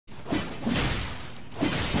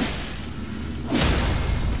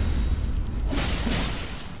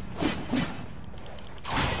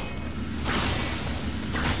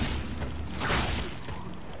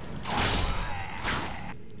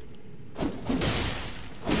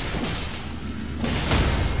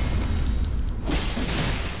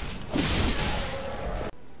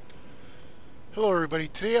Hello everybody,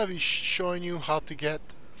 today I'll be showing you how to get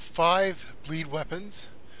 5 bleed weapons,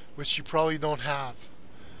 which you probably don't have.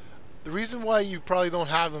 The reason why you probably don't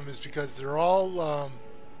have them is because they're all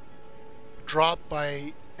dropped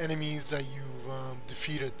by enemies that you've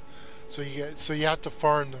defeated. So you have to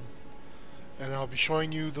farm them. And I'll be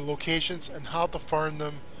showing you the locations and how to farm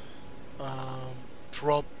them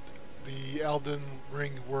throughout the Elden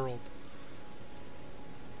Ring world.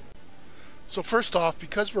 So first off,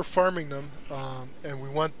 because we're farming them and we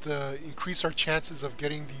want to increase our chances of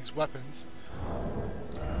getting these weapons,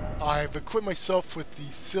 I've equipped myself with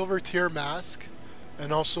the silver tier mask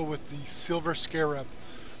and also with the silver scarab.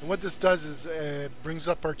 And what this does is it brings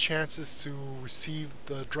up our chances to receive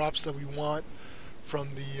the drops that we want from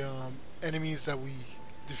the enemies that we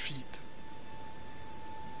defeat.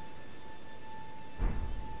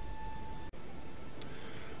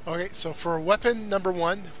 Okay, so for weapon number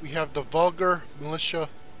 1, we have the Vulgar Militia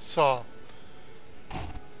Saw.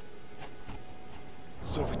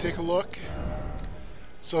 So if we take a look,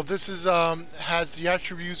 so this is has the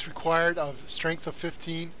attributes required of strength of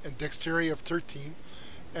 15 and dexterity of 13,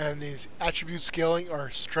 and the attribute scaling are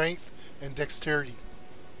strength and dexterity.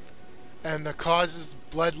 And the causes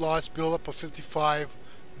blood loss buildup of 55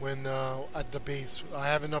 when at the base. I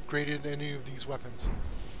haven't upgraded any of these weapons.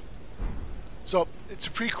 So it's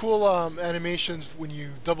a pretty cool animation when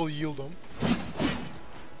you double yield them.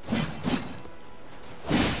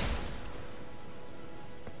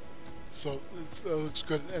 So it looks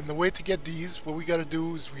good. And the way to get these, what we got to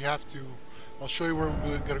do is we have to, I'll show you where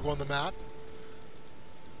we got to go on the map.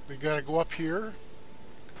 We got to go up here.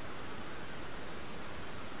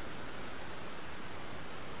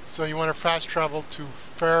 So you want to fast travel to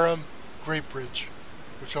Farum Great Bridge,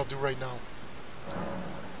 which I'll do right now.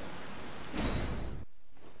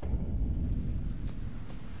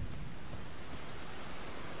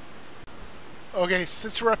 Okay,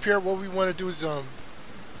 since we're up here, what we want to do is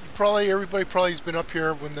everybody probably has been up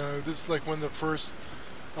here when this is like one of the first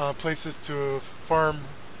places to farm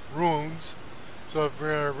runes. So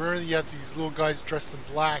really you have these little guys dressed in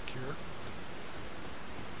black here,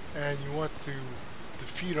 and you want to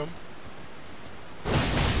defeat them.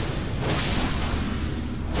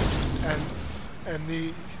 And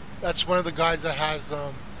that's one of the guys that has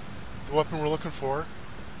the weapon we're looking for.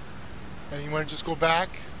 And you want to just go back.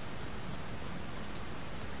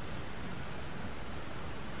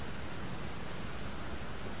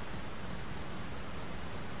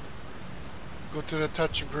 Go to the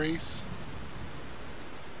Touch of Grace.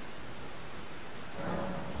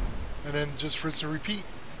 And then just rinse and repeat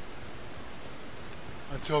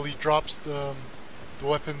until he drops the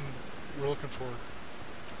weapon we're looking for.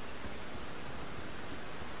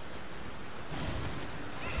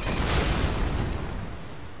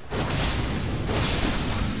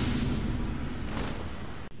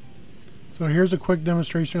 So here's a quick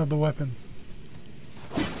demonstration of the weapon.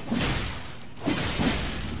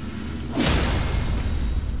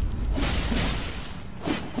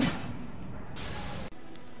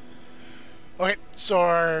 Okay, so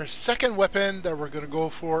our second weapon that we're going to go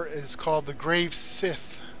for is called the Grave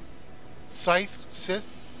Scythe. Scythe?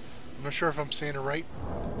 I'm not sure if I'm saying it right.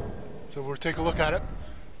 So we'll take a look at it.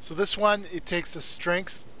 So this one, it takes the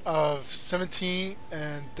strength of 17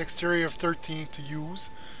 and dexterity of 13 to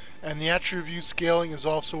use. And the attribute scaling is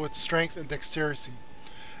also with strength and dexterity.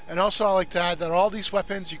 And also I like to add that all these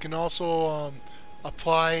weapons, you can also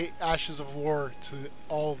apply Ashes of War to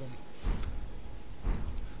all of them.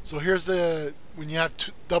 So here's when you have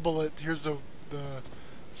to double it, here's the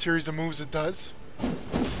series of moves it does.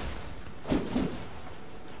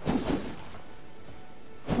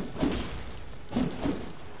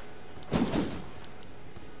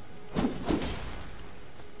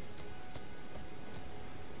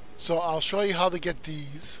 So I'll show you how to get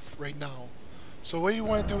these right now. So what you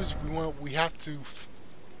want to do is we have to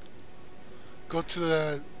go to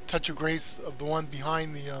the Touch of Grace of the one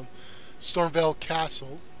behind the Stormveil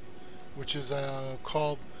Castle, which is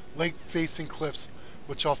called Lake Facing Cliffs,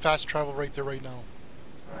 which I'll fast travel right there right now.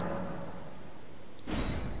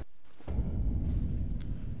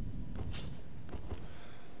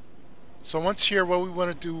 So once here, what we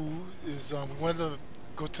want to do is we want to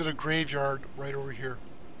go to the graveyard right over here.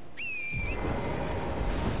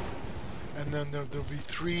 And then there'll be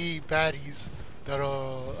 3 baddies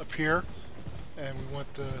that'll appear, and we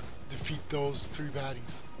want to defeat those 3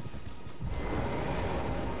 baddies.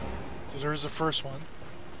 So there's the first one.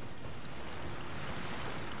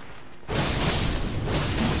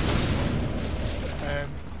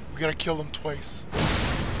 And we gotta kill them twice.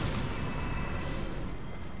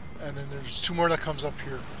 And then there's 2 more that comes up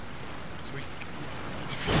here. So we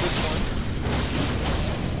defeat this one.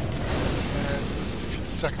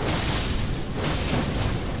 second one.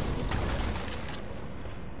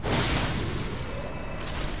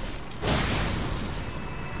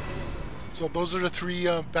 So those are the three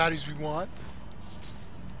baddies we want.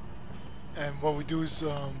 And what we do is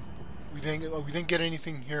we didn't get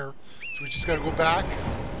anything here, so we just got to go back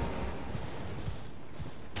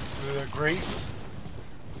to the Grace.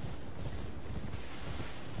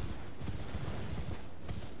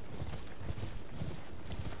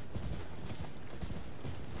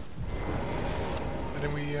 And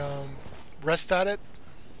then we rest at it.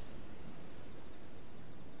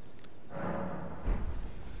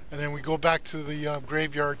 And then we go back to the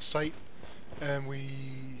graveyard site and we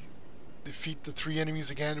defeat the three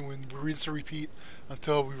enemies again, and we rinse and repeat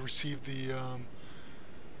until we receive the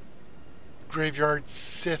graveyard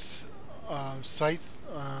Scythe,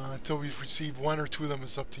 until we've received one or two of them.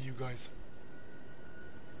 It's up to you guys.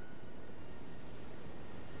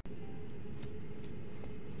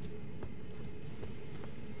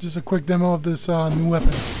 Just a quick demo of this new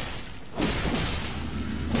weapon.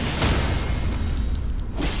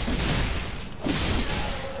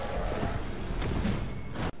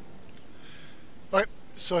 Alright,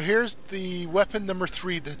 so here's the weapon number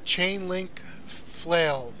 3, the Chainlink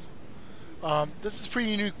Flail. This is a pretty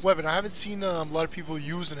unique weapon. I haven't seen a lot of people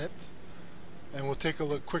using it, and we'll take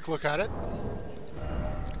a quick look at it.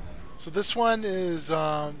 So this one is,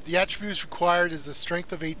 the attributes required is a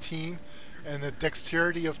strength of 18 and a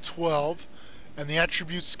dexterity of 12, and the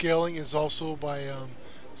attribute scaling is also by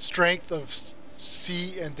strength of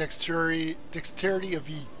C and dexterity of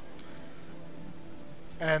E.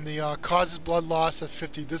 And the causes blood loss at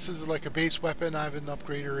 50. This is like a base weapon. I haven't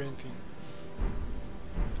upgraded or anything.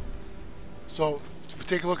 So we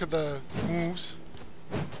take a look at the moves.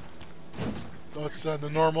 So it's the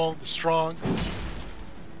normal, the strong,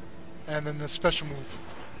 and then the special move.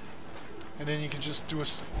 And then you can just do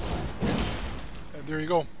and there you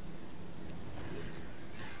go.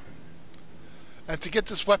 And to get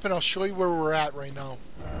this weapon, I'll show you where we're at right now.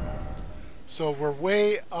 So we're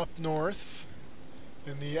way up north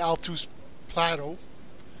in the Altus Plateau,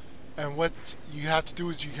 and what you have to do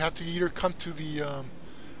is you have to either come to the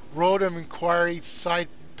Road of Inquiry side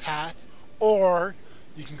path, or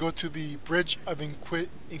you can go to the Bridge of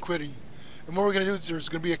Inquiry. And what we're going to do is there's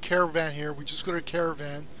going to be a caravan here. We just go to a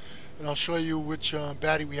caravan, and I'll show you which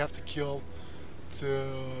baddie we have to kill to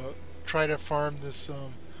try to farm this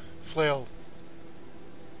flail.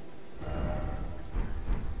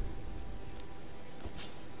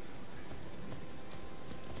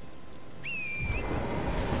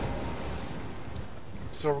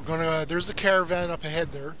 So we're gonna, there's a caravan up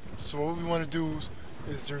ahead there. So what we want to do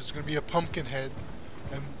is there's gonna be a pumpkin head,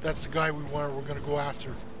 and that's the guy we're gonna go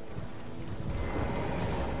after.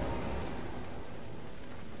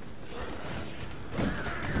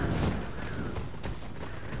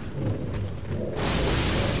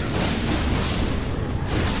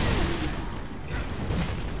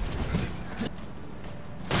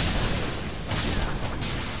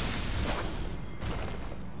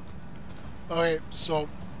 Okay, so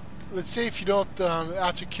let's say if you don't,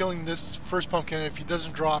 after killing this first pumpkin, if he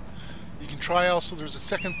doesn't drop, you can try also, there's a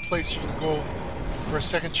second place you can go for a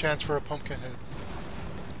second chance for a pumpkin head.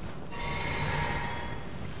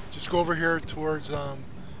 Just go over here towards,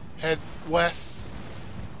 head west,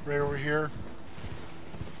 right over here.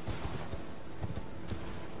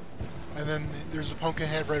 And then there's a pumpkin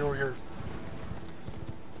head right over here.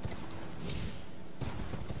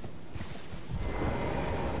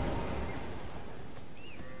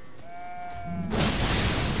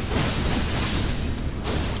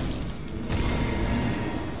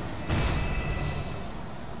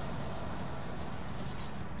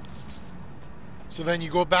 So then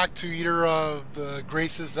you go back to either of the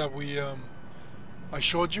graces that I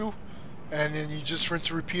showed you, and then you just rinse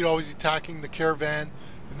and repeat, always attacking the caravan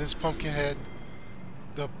and this pumpkin head,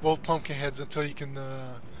 both pumpkin heads, until you can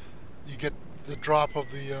you get the drop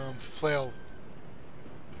of the flail.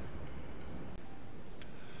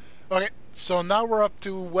 Okay, so now we're up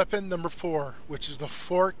to weapon number 4, which is the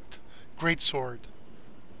forked Greatsword.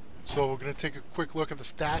 So we're going to take a quick look at the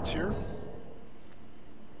stats here.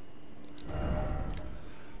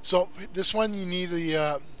 So this one you need the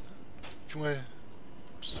if you want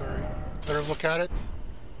to, sorry, better look at it.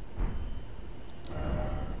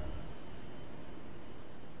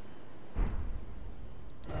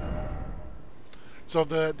 So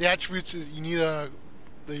the attributes is you need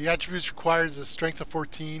the attributes required is a strength of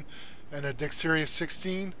 14 and a dexterity of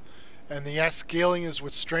 16, and the scaling is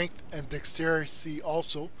with strength and dexterity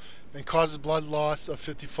also, and causes blood loss of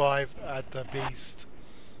 55 at the base.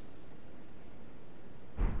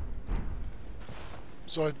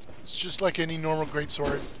 So it's just like any normal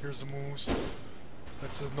greatsword. Here's the moves.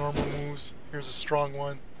 That's the normal moves. Here's a strong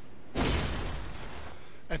one.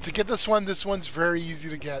 And to get this one's very easy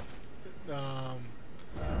to get.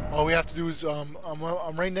 All we have to do is, I'm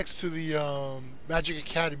right next to the Magic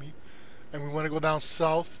Academy, and we want to go down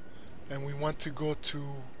south, and we want to go to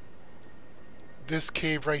this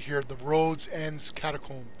cave right here, the Roads Ends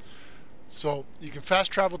Catacomb. So you can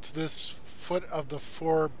fast travel to this foot of the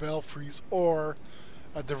 4 belfries or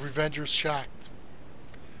at the Revenger's Shack.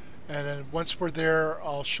 And then once we're there,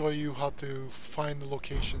 I'll show you how to find the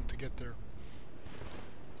location to get there.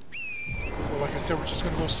 So like I said, we're just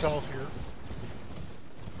going to go south here.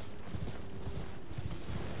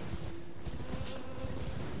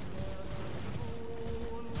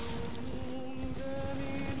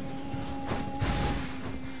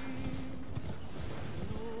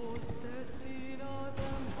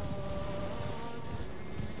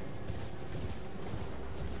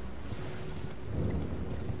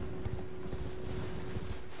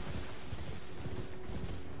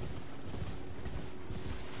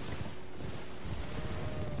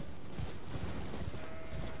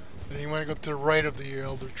 And you want to go to the right of the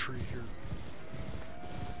elder tree here.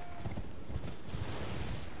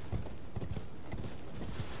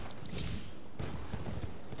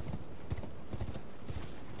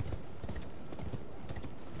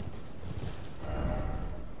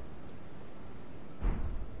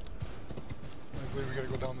 I believe we gotta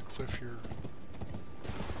go down the cliff here.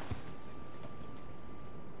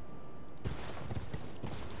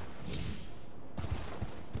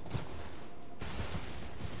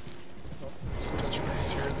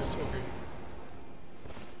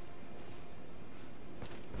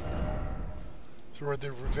 So we're at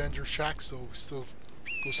the Revenger Shack, so we still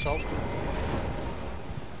go south.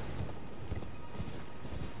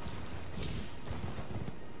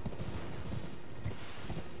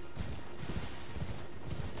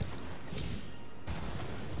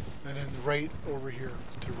 And then right over here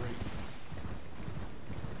to right.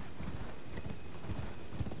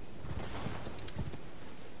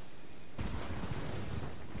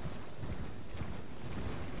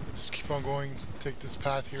 Just keep on going, take this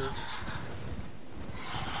path here.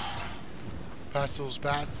 Past those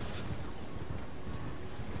bats.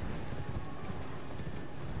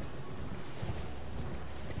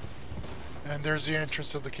 And there's the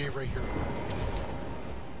entrance of the cave right here.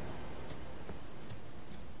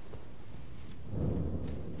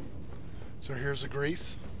 So here's the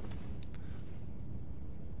Grace.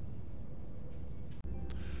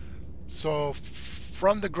 So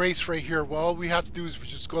from the Grace right here, well, all we have to do is we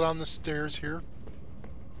just go down the stairs here.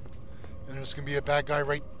 And there's going to be a bad guy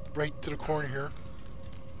right to the corner here.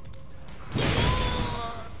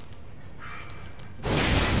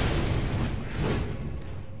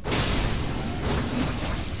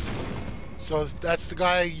 So that's the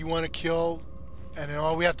guy you want to kill, and then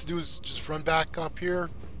all we have to do is just run back up here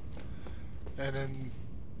and then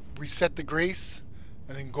reset the Grace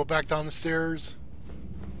and then go back down the stairs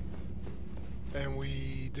and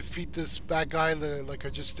we defeat this bad guy like I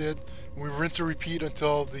just did. We rinse and repeat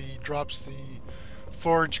until he drops the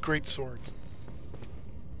Forged Greatsword.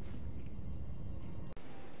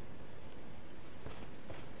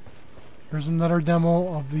 Here's another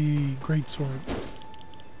demo of the Greatsword.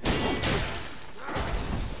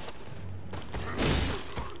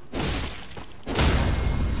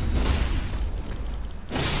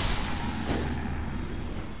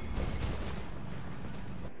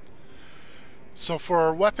 So for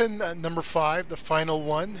our weapon number 5, the final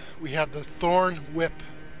one, we have the Thorned Whip.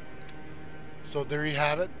 So there you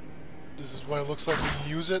have it. This is what it looks like when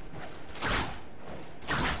you use it.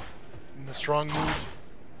 And the strong move.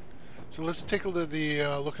 So let's take a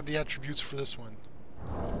look at the attributes for this one.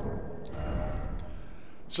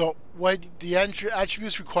 So what the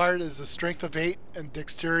attributes required is a strength of 8 and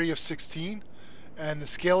dexterity of 16. And the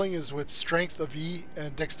scaling is with strength of E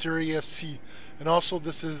and dexterity of C. And also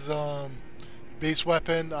this is base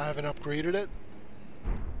weapon. I haven't upgraded it.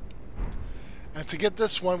 And to get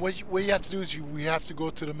this one, what you have to do is we have to go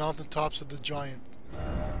to the mountaintops of the Giant.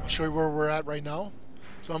 I'll show you where we're at right now.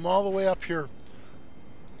 So I'm all the way up here.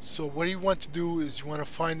 So what you want to do is you want to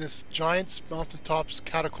find this Giant's mountaintops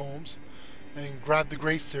catacombs and grab the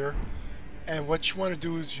Grace there. And what you want to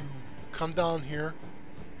do is you come down here,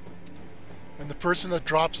 and the person that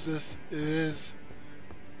drops this is,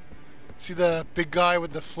 see the big guy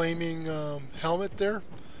with the flaming helmet there?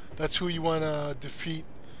 That's who you want to defeat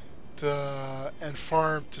and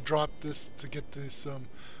farm to drop this, to get this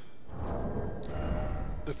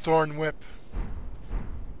the Thorned Whip.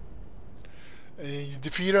 And you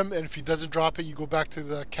defeat him, and if he doesn't drop it, you go back to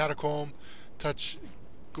the catacomb, touch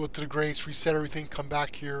go to the graves, reset everything, come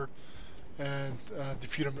back here, and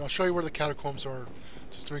defeat them. I'll show you where the catacombs are,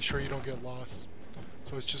 just to make sure you don't get lost.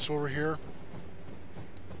 So it's just over here.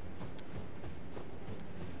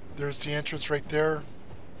 There's the entrance right there.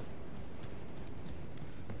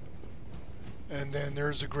 And then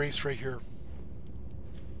there's the grace right here.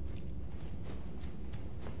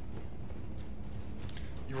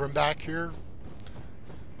 You run back here.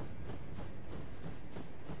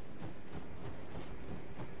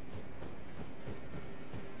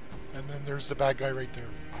 And then there's the bad guy right there.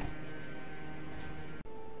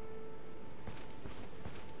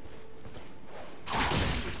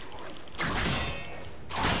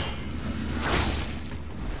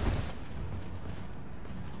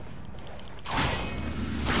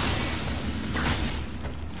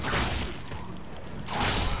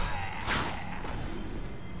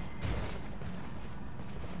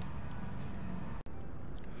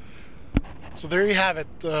 So there you have it.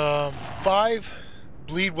 5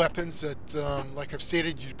 bleed weapons that, like I've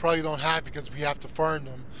stated, you probably don't have because we have to farm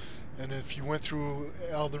them. And if you went through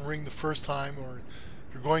Elden Ring the first time, or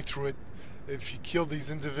you're going through it, if you kill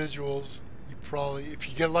these individuals, you probably, if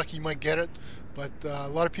you get lucky, you might get it. But a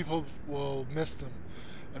lot of people will miss them.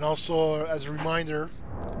 And also, as a reminder,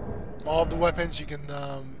 all the weapons you can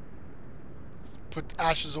put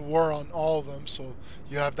Ashes of War on all of them, so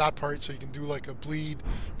you have that part, so you can do like a bleed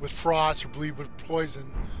with frost or bleed with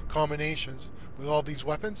poison combinations with all these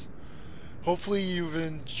weapons. Hopefully you've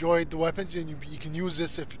enjoyed the weapons, and you can use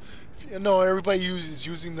this if you know, everybody is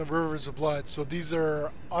using the Rivers of Blood, so these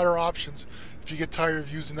are other options if you get tired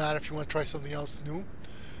of using that, if you want to try something else new.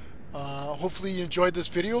 Hopefully you enjoyed this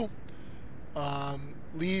video.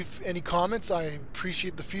 Leave any comments. I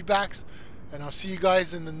appreciate the feedbacks, and I'll see you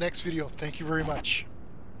guys in the next video. Thank you very much.